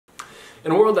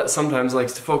In a world that sometimes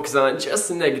likes to focus on just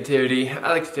the negativity,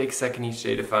 I like to take a second each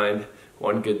day to find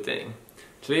one good thing.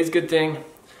 Today's good thing,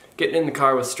 getting in the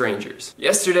car with strangers.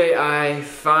 Yesterday I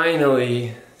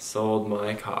finally sold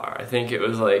my car. I think it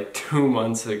was like 2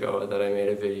 months ago that I made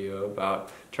a video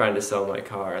about trying to sell my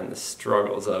car and the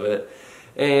struggles of it.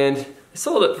 And I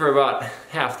sold it for about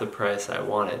half the price I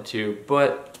wanted to,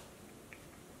 but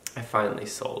I finally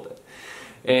sold it.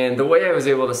 And the way I was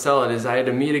able to sell it is I had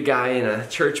to meet a guy in a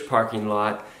church parking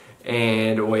lot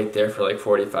and wait there for like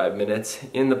 45 minutes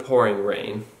in the pouring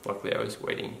rain. Luckily I was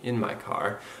waiting in my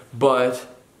car. But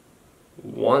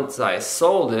once I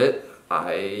sold it,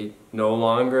 I no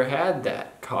longer had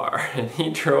that car and he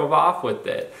drove off with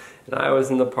it. And I was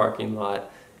in the parking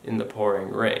lot in the pouring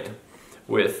rain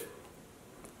with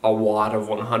a wad of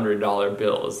 $100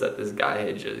 bills that this guy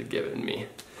had just given me.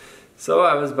 So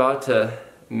I was about to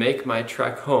make my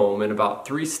trek home, and about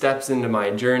 3 steps into my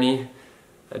journey,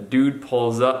 a dude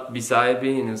pulls up beside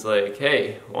me and is like,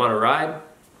 "Hey, want to ride?"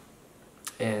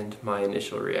 And my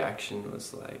initial reaction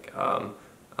was like,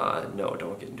 no,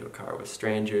 don't get into a car with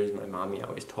strangers. My mommy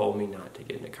always told me not to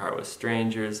get in a car with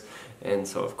strangers. And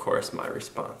so of course my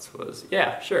response was,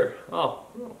 yeah, sure, I'll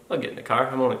get in the car.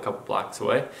 I'm only a couple blocks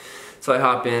away. So I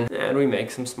hop in and we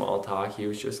make some small talk. He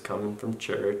was just coming from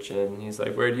church and he's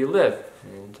like, "Where do you live?"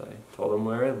 And I told him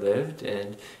where I lived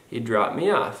and he dropped me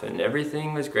off and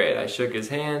everything was great. I shook his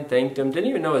hand, thanked him, didn't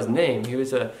even know his name.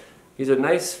 He's a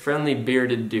nice, friendly,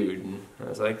 bearded dude. And I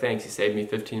was like, thanks, he saved me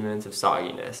 15 minutes of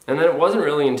sogginess. And then it wasn't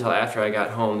really until after I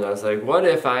got home that I was like, what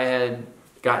if I had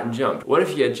gotten jumped? What if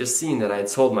he had just seen that I had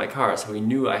sold my car, so he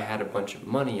knew I had a bunch of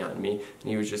money on me and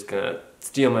he was just gonna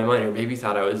steal my money, or maybe he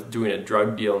thought I was doing a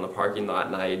drug deal in the parking lot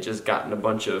and I had just gotten a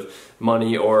bunch of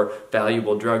money or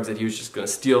valuable drugs that he was just gonna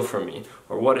steal from me.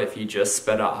 Or what if he just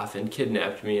sped off and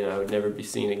kidnapped me and I would never be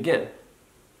seen again?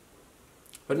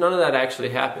 But none of that actually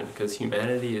happened, because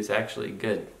humanity is actually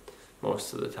good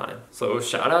most of the time. So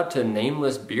shout out to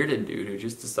nameless bearded dude who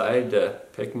just decided to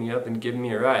pick me up and give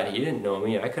me a ride. He didn't know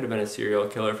me. I could have been a serial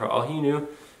killer for all he knew,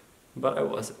 but I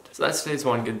wasn't. So that's today's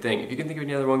one good thing. If you can think of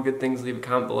any other one good things, leave a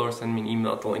comment below or send me an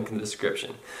email at the link in the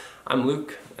description. I'm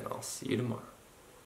Luke, and I'll see you tomorrow.